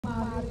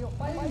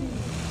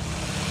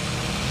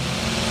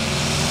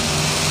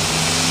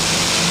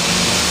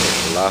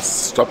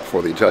Last stop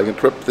for the Italian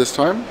trip this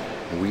time.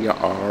 We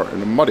are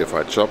in a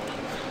modified shop,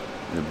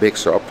 in a big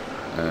shop,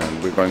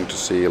 and we're going to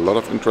see a lot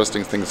of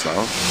interesting things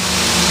now.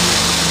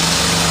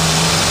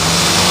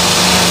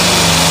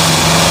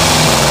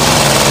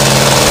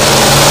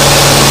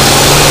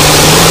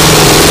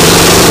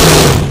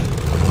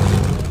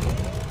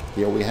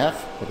 Here we have,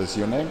 what is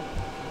your name?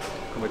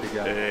 Come ti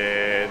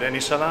chiami?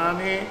 Denis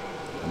Salani,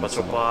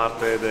 faccio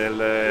parte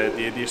del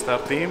D&D Star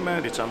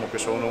Team, diciamo che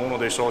sono uno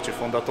dei soci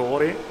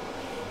fondatori.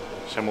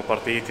 Siamo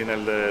partiti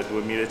nel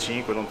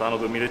 2005, lontano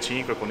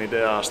 2005, con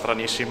un'idea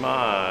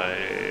stranissima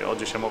e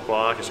oggi siamo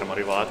qua che siamo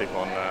arrivati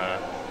con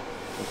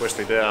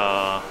questa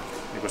idea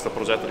di questo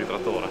progetto di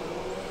trattore.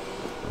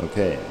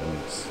 Okay,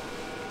 and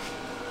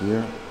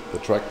here the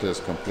tractor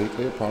is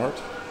completely apart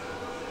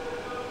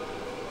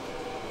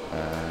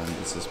and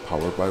this is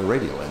powered by a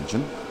radial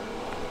engine.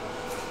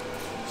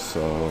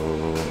 So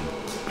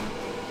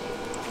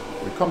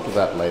we come to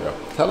that later.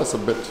 Tell us a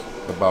bit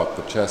about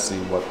the chassis,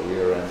 what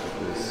rear end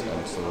it is,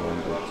 and so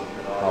on,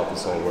 how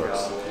this all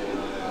works.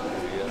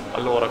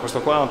 Allora, questo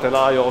qua è un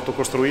telaio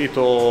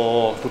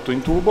autocostruito tutto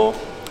in tubo,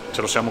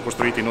 ce lo siamo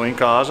costruiti noi in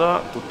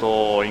casa,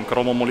 tutto in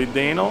cromo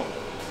molibdeno.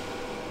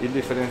 Il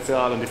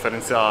differenziale è un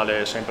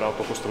differenziale sempre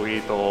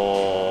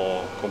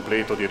autocostruito,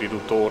 completo di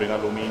riduttori in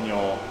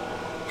alluminio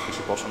che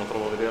si possono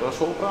vedere da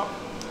sopra,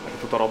 è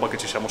tutta roba che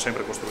ci siamo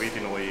sempre costruiti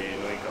noi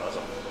in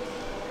casa.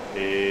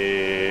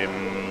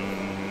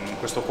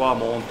 Questo qua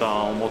monta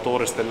un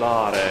motore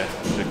stellare,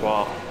 che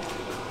qua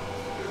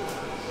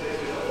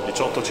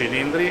 18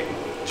 cilindri,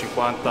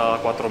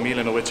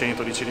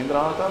 54.900 di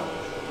cilindrata,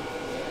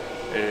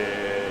 e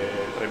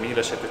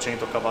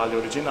 3.700 cavalli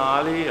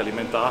originali,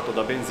 alimentato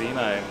da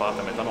benzina e in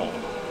parte metanolo.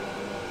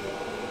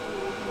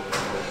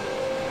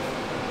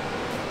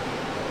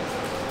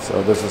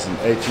 So this is an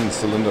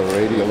 18-cylinder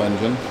radial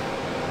engine,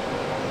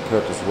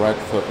 Curtiss Wright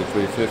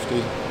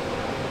 3350,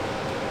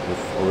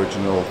 with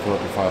original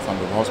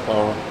 3,500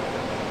 horsepower.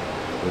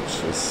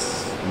 Which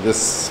is in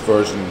this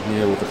version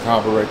here with the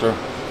carburetor.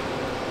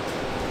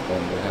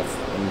 And we have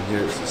in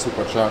here is a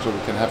supercharger.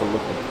 We can have a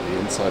look at the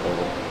inside of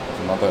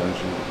another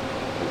engine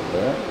over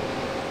there.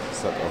 It's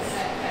a set of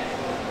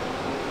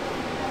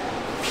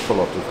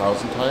full of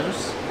 2000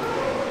 tires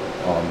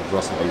on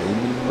Russell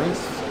aluminum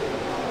rings.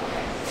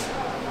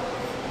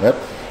 Yep.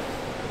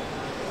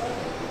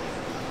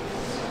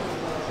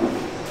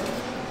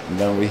 And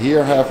then we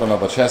here have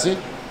another chassis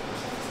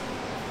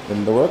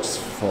in the works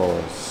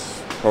for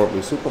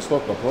probably super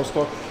stock or pro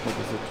stock. What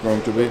is it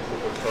going to be?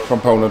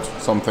 Component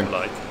something.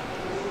 Light.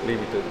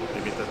 Limited.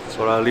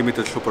 For a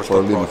limited super stock for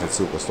a limited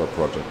super stock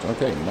project.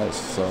 Okay, nice.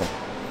 So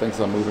things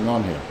are moving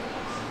on here.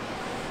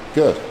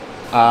 Good.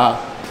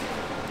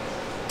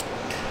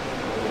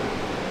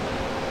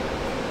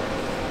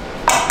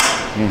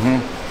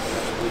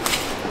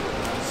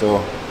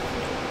 So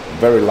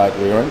very light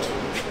rear end.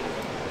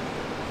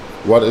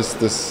 What is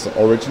this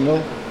original?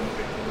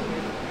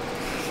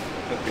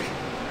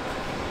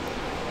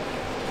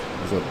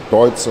 Is it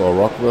Deutz or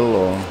Rockwell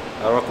or?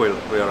 Rockwell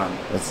rear end.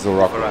 It's a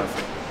Rockwell.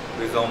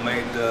 With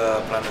homemade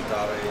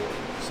planetary.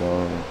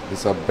 So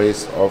these are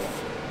based off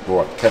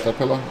what?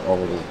 Caterpillar or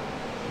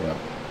yeah.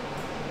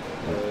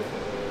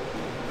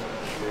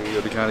 Gli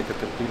originali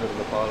Caterpillar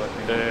da pala.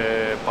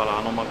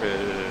 Palanoma, che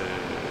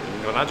gli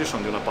ingranaggi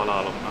sono di una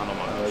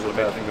Palanoma.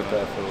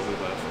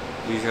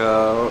 These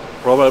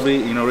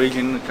probably in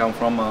origin come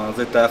from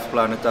ZF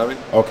planetary.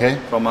 Okay.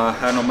 From a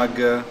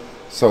Hanomag.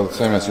 So the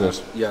same as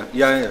yours. Yeah.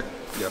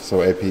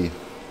 So AP.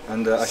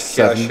 And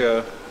Ashkash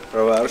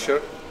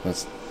reverser.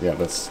 That's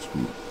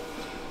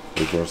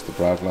reverse the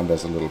driveline.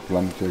 There's a little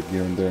planetary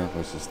gear in there.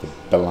 This is the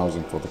bell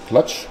housing for the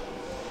clutch.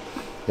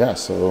 Yeah,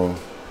 so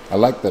I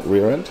like that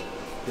rear end.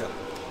 Yeah.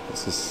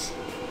 This is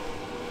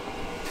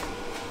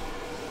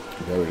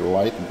very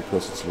light, and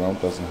because it's round,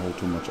 doesn't hold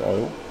too much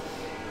oil.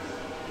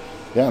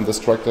 Yeah, and this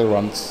tractor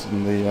runs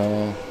in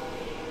the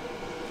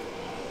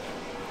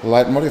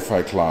light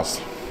modified class,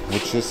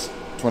 which is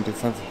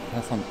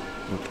 2,500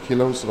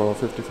 kilos or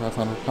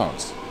 5,500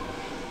 pounds.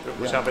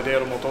 Possiamo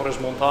vedere un motore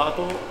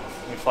smontato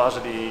in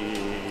fase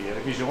di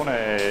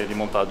revisione e di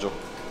montaggio.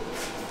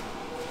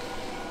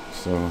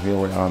 So here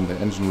we are in the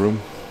engine room.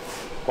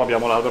 Qua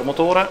abbiamo l'albero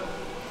motore,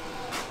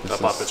 la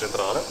parte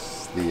centrale.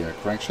 The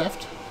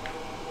crankshaft,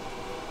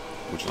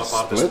 which is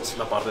split.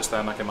 La parte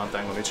esterna che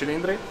mantengono i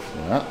cilindri.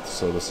 Yeah,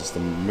 so this is the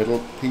middle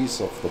piece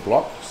of the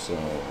block. So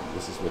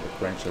this is where the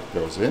crankshaft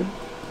goes in.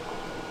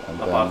 And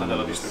la parte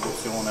della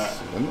distribuzione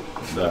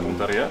della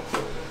punteria.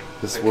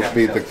 This would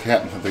be the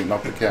cam,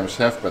 not the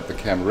camshaft, but the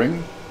cam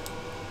ring,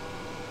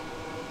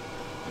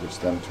 which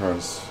then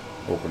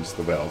opens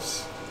the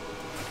valves.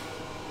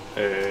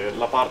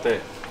 La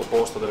parte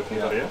opposta delle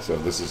punterie. So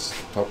this is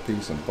top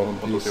piece and bottom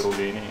piece. Tutti i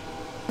rullini.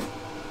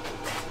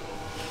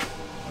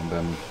 And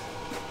then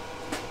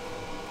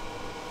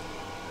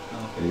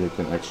you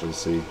can actually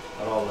see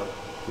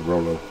the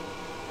roller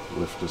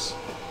lifters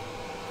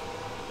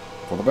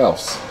for the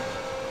valves.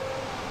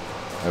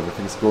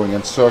 Everything's going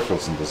in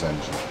circles in this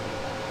engine.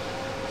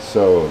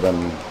 So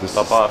then this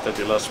la is parte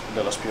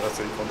dell'aspirazione,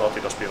 dei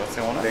condotti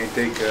d'aspirazione. The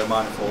intake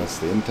manifold. that's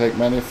the intake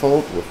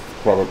manifold with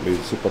probably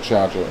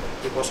supercharger.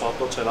 E qua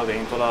sotto c'è la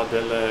ventola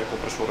del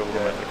compressore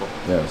volumetrico.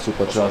 Yeah,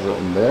 supercharger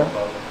in there.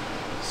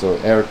 So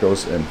air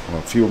goes in.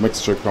 Well, fuel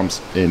mixture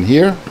comes in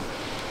here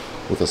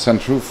with a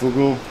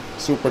centrifugal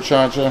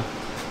supercharger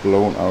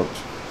blown out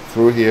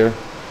through here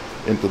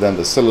into then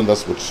the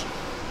cylinders which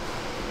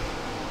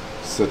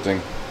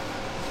sitting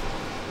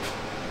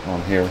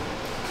on here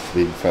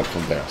being fed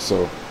from there.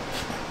 So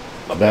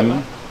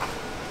then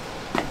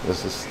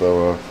this is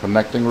the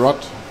connecting rod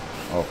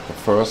of the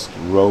first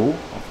row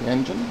of the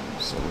engine.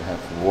 So we have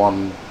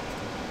one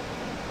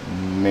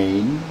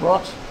main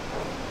rod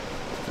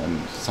and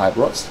side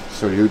rods.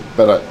 So you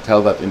better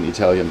tell that in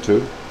Italian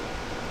too.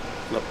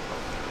 No.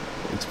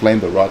 Explain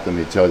the rod in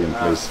Italian,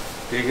 please.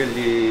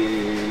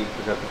 Spiegagli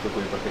cos'è tutto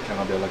qui, perché c'è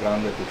una biella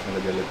grande e qui c'è una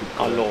biella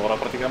piccola. Allora,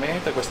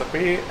 praticamente questa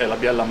qui è la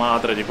biella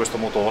madre di questo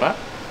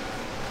motore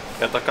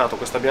e attaccato a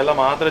questa biella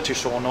madre ci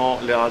sono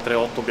le altre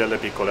 8 bielle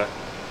piccole.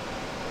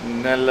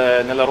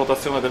 Nella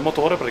rotazione del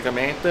motore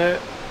praticamente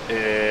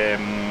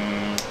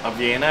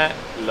avviene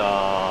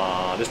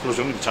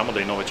l'esplosione, diciamo,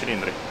 dei 9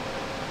 cilindri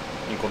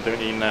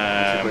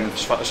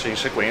in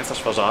sequenza,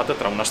 sfasate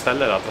tra una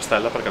stella e l'altra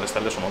stella, perché le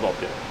stelle sono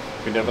doppie.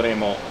 Quindi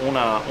avremo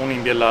un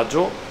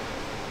imbielaggio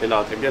e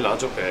l'altro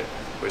imbielaggio che è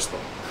questo.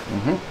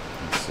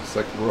 It's the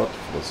second rod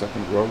for the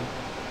second row.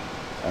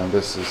 And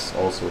this is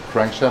also a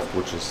crankshaft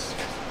which is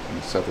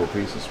in several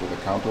pieces with the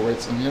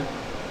counterweights in here.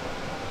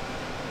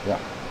 Yeah.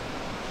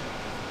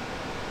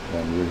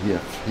 Then you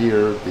have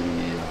here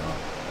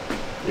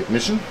the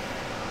ignition.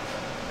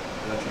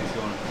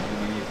 L'accensione, il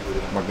magnetico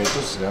della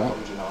Magnetos, yeah.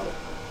 Originale.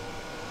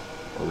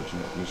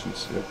 Original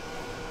ignitions, yep.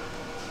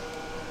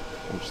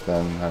 Which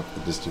then have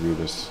the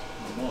distributors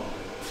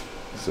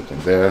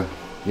sitting there.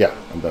 Yeah,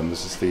 and then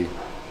this is the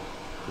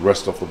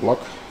rest of the block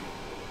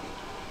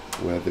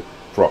where the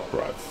prop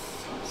drive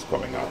is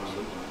coming out.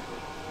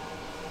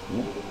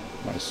 Yeah,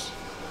 nice.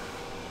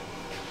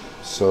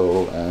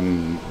 So,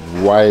 and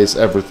why is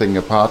everything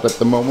apart at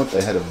the moment?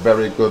 They had a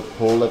very good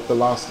pull at the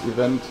last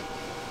event.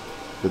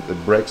 Did they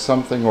break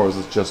something, or is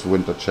it just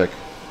winter check?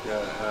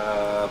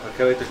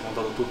 Perché avete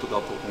smontato tutto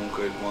dopo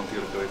comunque il buon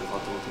tiro che avete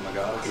fatto l'ultima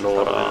gara? Ci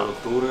Allora, sono delle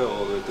rotture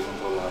o dovete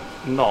controllare?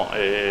 No,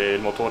 il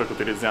motore che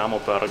utilizziamo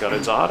per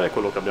gareggiare è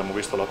quello che abbiamo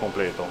visto là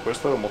completo.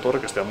 Questo è un motore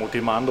che stiamo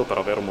ultimando per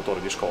avere un motore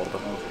di scorta.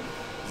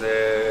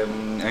 The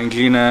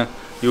engine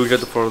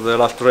used for the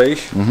last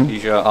race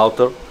is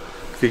outer.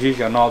 This is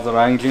another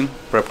engine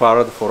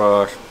prepared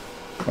for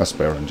A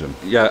spare engine.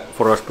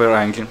 for a spare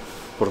engine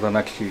for the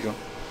next season.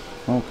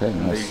 Okay,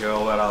 And nice. is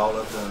overhauled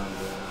and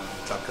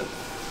checked.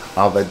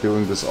 Are they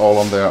doing this all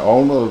on their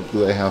own, or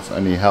do they have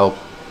any help?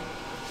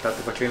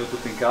 State facendo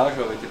tutto in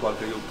casa o avete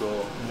qualche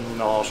aiuto?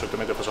 No,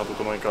 solitamente facciamo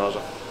tutto noi in casa.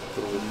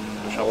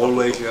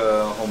 Always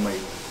homemade.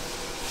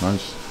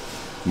 Nice.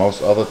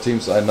 Most other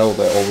teams I know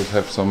they always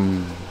have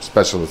some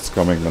specialists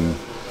coming and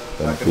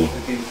Anche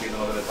molti team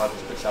chiedono delle parti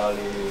speciali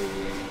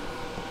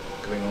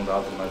che vengono da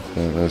altri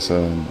mezzi. there's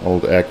an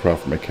old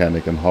aircraft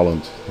mechanic in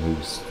Holland who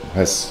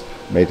has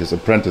made his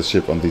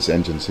apprenticeship on these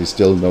engines. He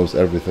still knows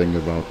everything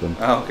about them.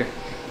 Ah, ok.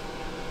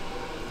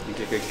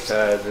 Dice che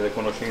c'è delle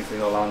conoscenze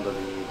in Olanda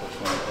di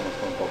persone che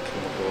conoscono un po' questi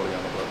motori.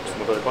 Questi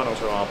motori qua non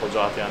ci eravamo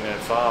appoggiati anni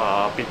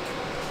fa a Pit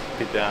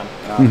Dan.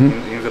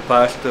 In the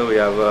past we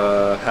have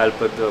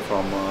helped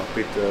from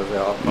Pete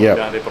Yeah.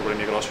 Abbiamo dei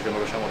problemi grossi che non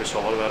riusciamo a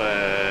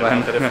risolvere.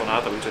 Una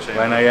telefonata, lui c'è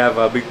sempre. When I have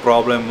a big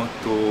problem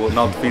to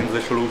not find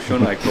the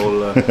solution, I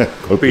call,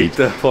 Call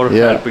Pete for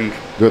Yeah. helping.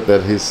 Good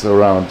that he's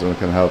around and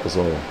can help us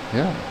all.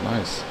 Yeah,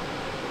 nice.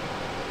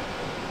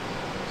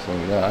 So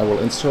yeah, I will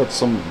insert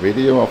some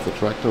video of the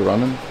tractor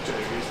running. Ci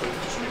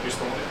sono i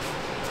pistoni.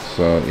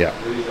 So yeah,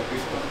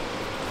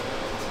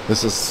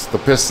 this is the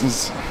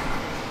pistons.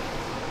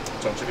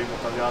 C'è un cilindro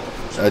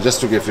tagliato. Just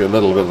to give you a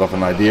little bit of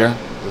an idea,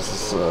 this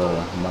is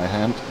my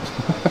hand.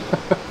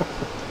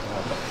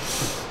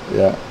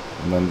 Yeah,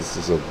 and then this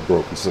is a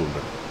broken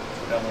cylinder.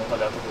 Abbiamo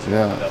tagliato così,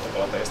 Yeah. tagliato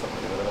con la testa per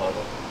vedere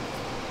l'auto.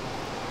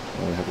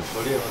 We have a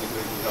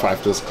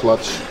 5-disc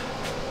clutch.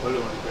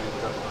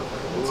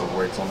 With some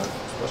weights on it.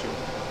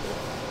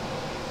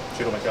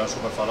 Ci lo mettiamo su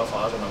per fare la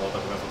fase, una volta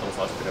che abbiamo fatto la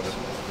fase tiriamo su.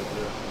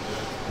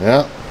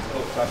 Yeah.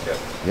 Oh, grazie.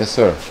 Yes,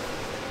 sir.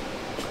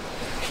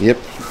 Yep.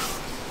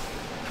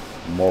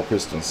 More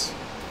pistons.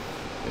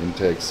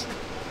 Intakes.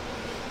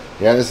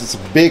 Yeah, this is a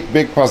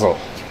big puzzle.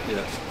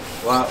 Yeah.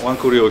 One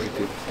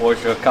curiosity was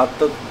cut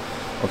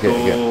Okay, to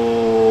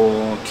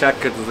again. check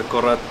the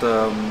correct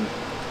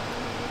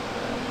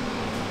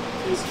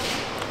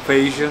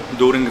phase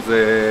during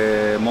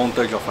the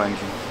montage of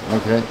engine.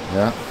 Okay,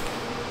 yeah.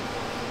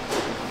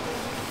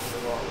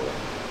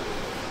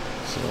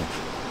 So,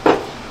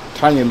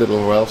 tiny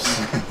little valves.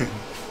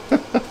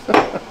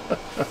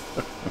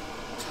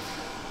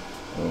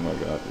 Oh my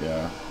god,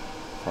 yeah.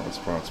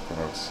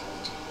 Parts.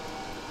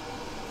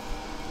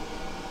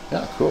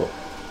 Yeah, cool.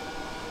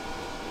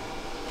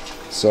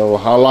 So,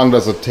 how long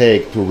does it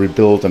take to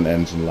rebuild an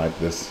engine like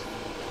this?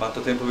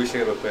 Quanto tempo vi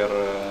serve per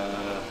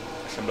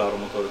assemblare un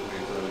motore così,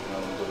 un motore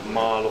così.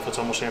 Ma lo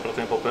facciamo sempre a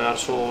tempo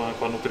perso,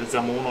 quando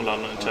utilizziamo uno,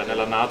 cioè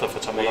nell'annata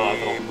facciamo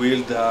l'altro. We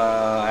build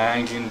an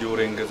engine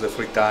during the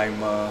free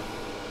time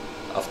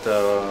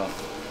after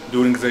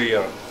during the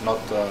year. Not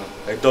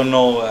I don't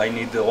know. I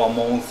need 1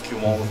 month, 2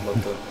 months, but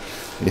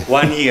Yeah.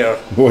 1 year.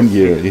 1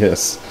 year,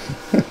 yes.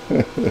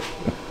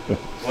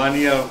 1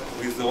 year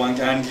with the one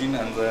engine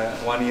and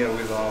 1 year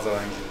with another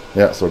engine.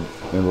 Yeah, so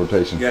in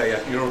rotation. Yeah,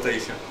 in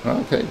rotation.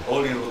 Okay.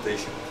 All in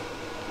rotation.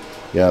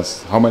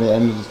 Yes. How many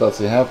engines does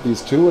he have?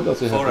 These two, or does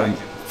he have 4 one?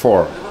 engines.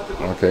 4.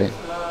 Okay.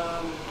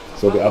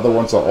 So the other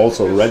ones are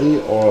also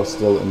ready or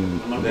still in?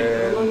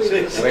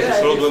 Avete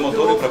solo 2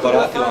 motori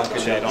preparati o anche gli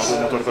Sì, no,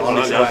 altri? 2 motori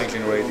Only preparati. 2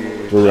 engine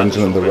ready. 2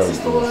 engine and the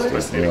rest.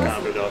 Questi di Yeah.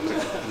 ricambio, gli altri.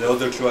 The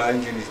other 2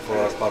 engine is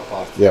for spare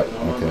parts. Yeah.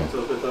 Okay.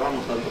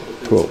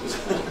 Cool.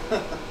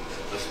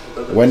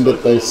 When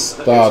did they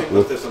start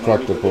with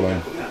tractor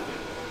pulling?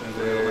 And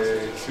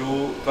the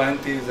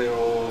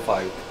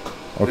 2005.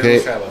 Okay.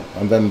 07.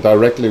 And then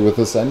directly with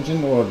this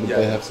engine, or did Yeah.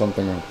 they have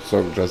something?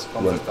 So just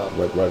From the went start.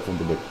 right from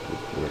the bit.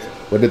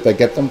 Where did they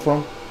get them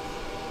from?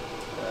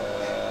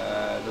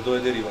 Da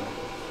dove derivano?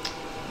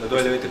 Da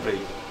dove li avete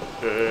presi?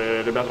 Li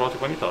abbiamo trovati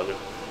qua in Italia.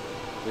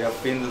 We have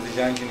pinned these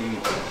engine in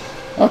Italy.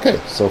 Okay,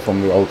 so from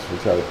the old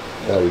Italia,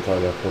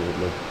 Italia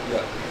probably.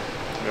 Yeah.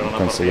 Era una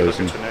partita che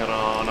Constellation. ce n'era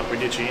una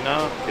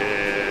quindicina,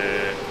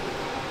 che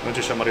noi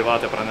ci siamo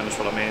arrivati a prenderne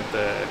solamente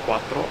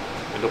 4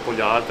 e dopo gli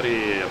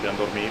altri abbiamo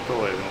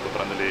dormito e è venuto a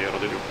prenderli ero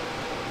di giù.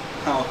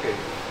 Ah, okay.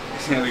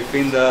 We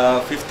pinned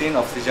 15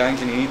 of this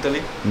engine in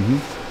Italy, Mm-hmm.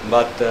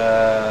 but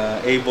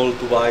able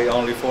to buy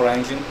only 4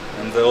 engine,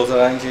 and the other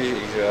engine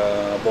is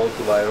able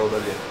to buy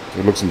Rodalier.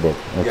 Luxembourg.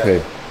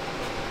 Okay.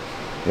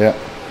 Yeah.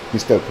 He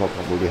still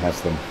probably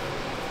has them.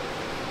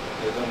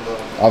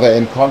 Are they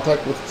in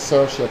contact with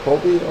Sir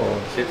Jacobi or?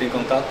 Siete in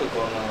contatto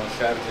con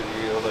Sergio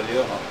di Rodalier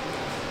o no?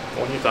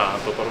 Ogni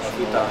tanto, però A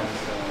few sono... times.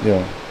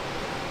 Yeah.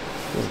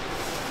 Cool.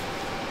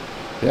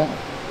 Yeah.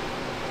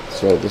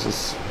 So this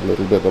is a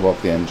little bit about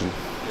the engine.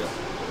 Yeah.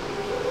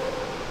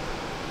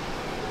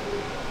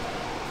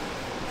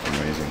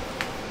 Amazing.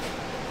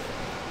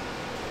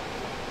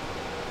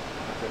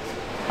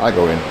 I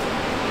go in.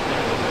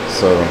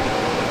 So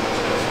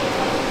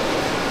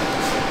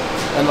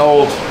an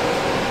old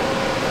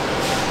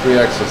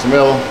 3-axis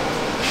mill.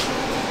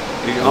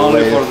 It's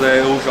only for the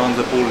use on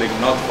the pulling,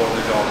 not for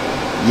the job.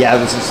 Yeah,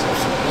 this is.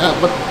 Yeah,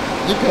 but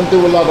you can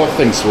do a lot of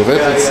things with it.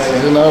 Yeah, It's,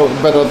 yeah. you know,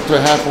 better to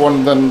have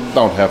one than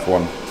don't have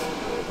one.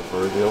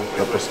 Radial.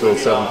 That was still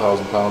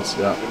 7,000 pounds.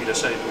 Yeah,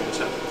 2006,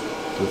 2007.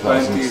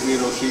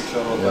 2006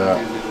 or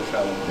Yeah.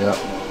 2007. Yeah.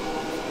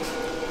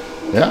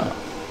 Yeah.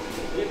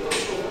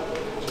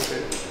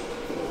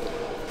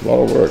 A lot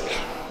of work.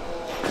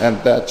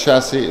 And that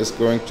chassis is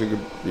going to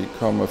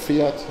become a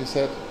Fiat, he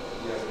said.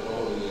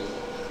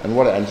 And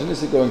what engine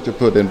is he going to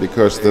put in?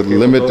 Because the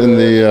limit in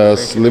the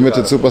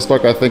limited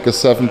superstock, I think, is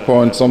 7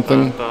 point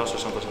something. 80,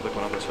 67,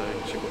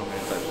 46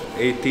 sicuramente.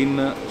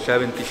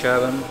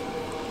 1877.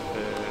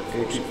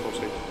 Forse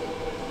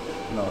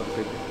No,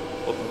 aspetta.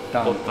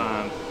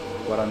 80,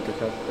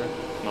 47.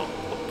 no,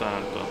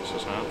 80,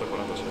 60,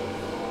 46.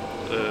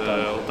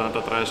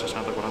 83,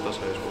 60,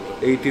 46, scusa.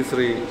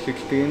 83,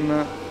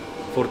 16,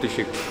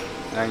 46.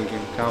 Engine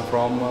come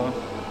from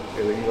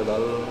che veniva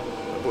dal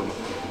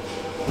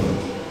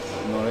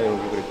non ero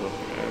più agricolo.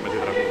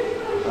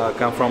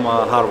 Come from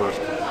Harvard.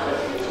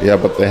 Yeah,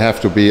 but they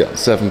have to be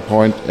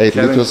 7.8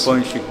 liters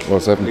 7.6 or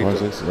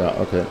 7.6. Yeah,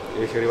 okay.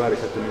 Riesce ad arrivare a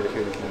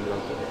 7016 km.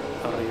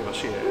 Arriva,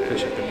 sì, è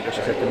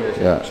 7600.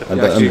 Yeah,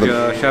 and Yeah, then, she's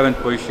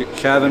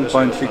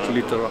 7.6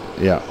 liter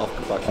yeah, of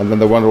capacity. and then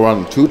they want to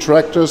run 2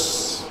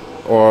 tractors,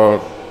 or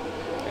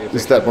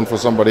is that one for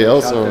somebody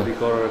else? Pensate Or? di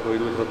correre con i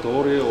 2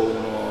 trattori o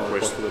uno al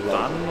posto dell'altro?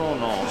 Quest'anno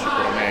no,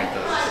 sicuramente.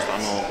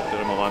 Quest'anno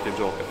porteremo avanti il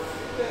gioco.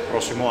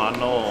 Prossimo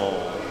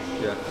anno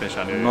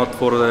pensiamo di... Not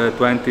for the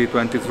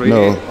 2023,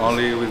 No.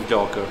 only with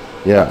Joker.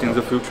 Yeah. But in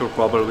the future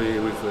probably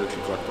with the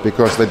tractor.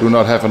 Because they do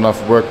not have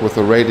enough work with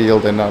the radial,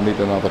 they now need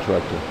another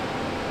tractor.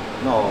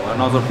 No,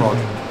 another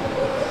project.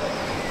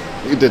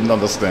 You didn't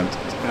understand.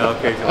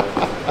 Okay,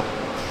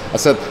 I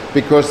said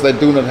because they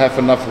do not have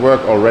enough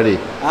work already.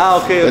 Ah,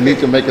 ok, They need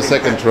to make a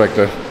second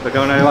tractor. Perché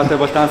non è arrivato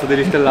abbastanza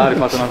degli stellari,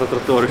 fatto un altro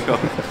trattore.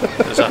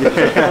 Esatto.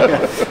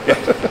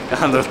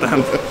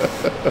 Understand.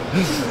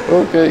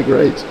 Okay,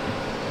 great.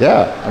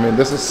 Yeah, I mean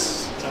this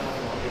is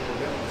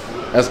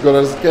as good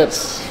as it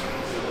gets.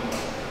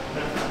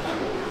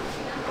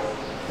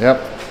 Yep.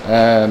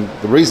 And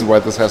the reason why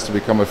this has to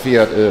become a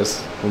Fiat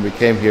is when we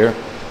came here,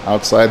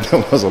 outside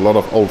there was a lot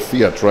of old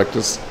Fiat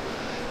tractors,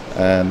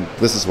 and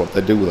this is what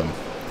they do with them.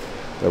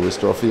 They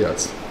restore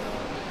Fiats.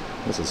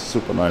 This is a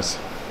super nice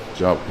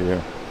job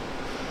here.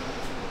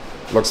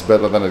 Looks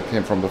better than it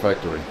came from the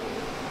factory.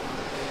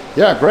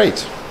 Yeah,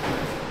 great.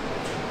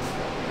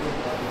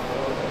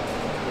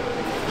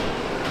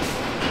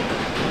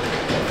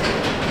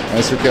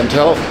 As you can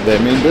tell, they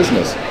mean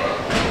business.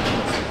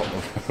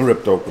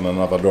 Ripped open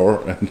another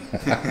door and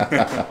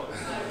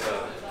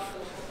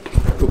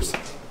oops.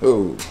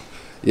 Oh,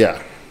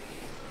 yeah.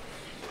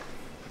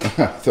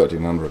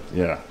 1300,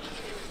 yeah.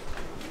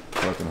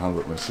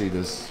 1300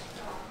 Mercedes.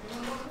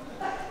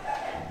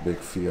 Big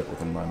Fiat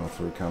with a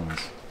 903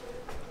 Cummins.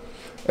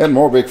 And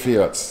more big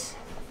Fiats.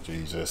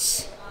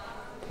 Jesus.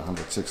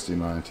 160,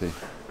 90.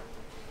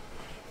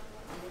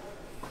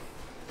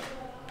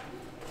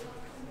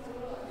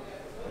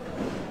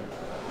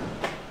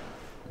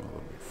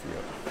 Another big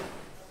Fiat.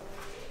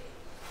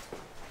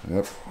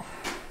 Yep.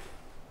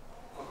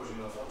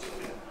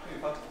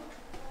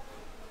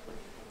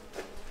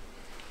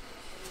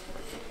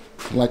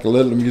 Like a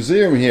little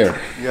museum here.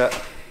 Yeah.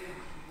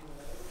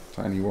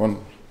 Tiny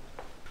one.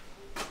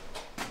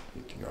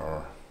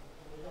 ETR.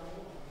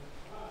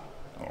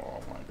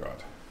 Oh my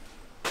god.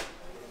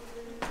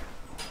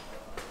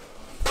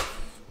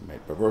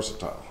 Made by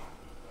Versatile.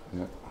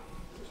 Yeah.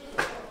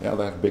 Yeah,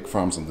 they have big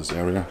farms in this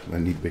area. They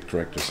need big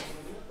tractors.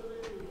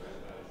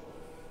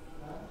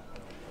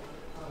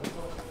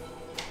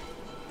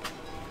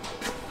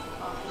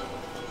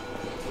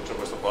 C'è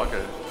questo qua che...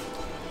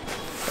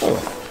 Oh,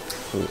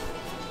 food.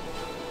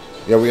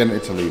 Yeah, we're in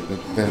Italy.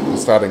 They're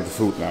starting the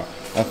food now.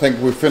 I think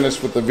we're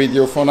finished with the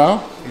video for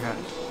now. Yeah.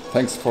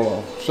 Thanks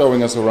for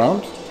showing us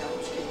around.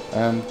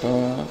 And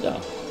yeah,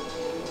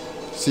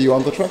 see you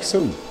on the track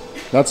soon.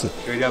 That's it.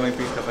 Ci vediamo in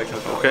pista, poi ciao.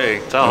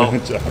 Ok, ciao.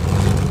 Ciao.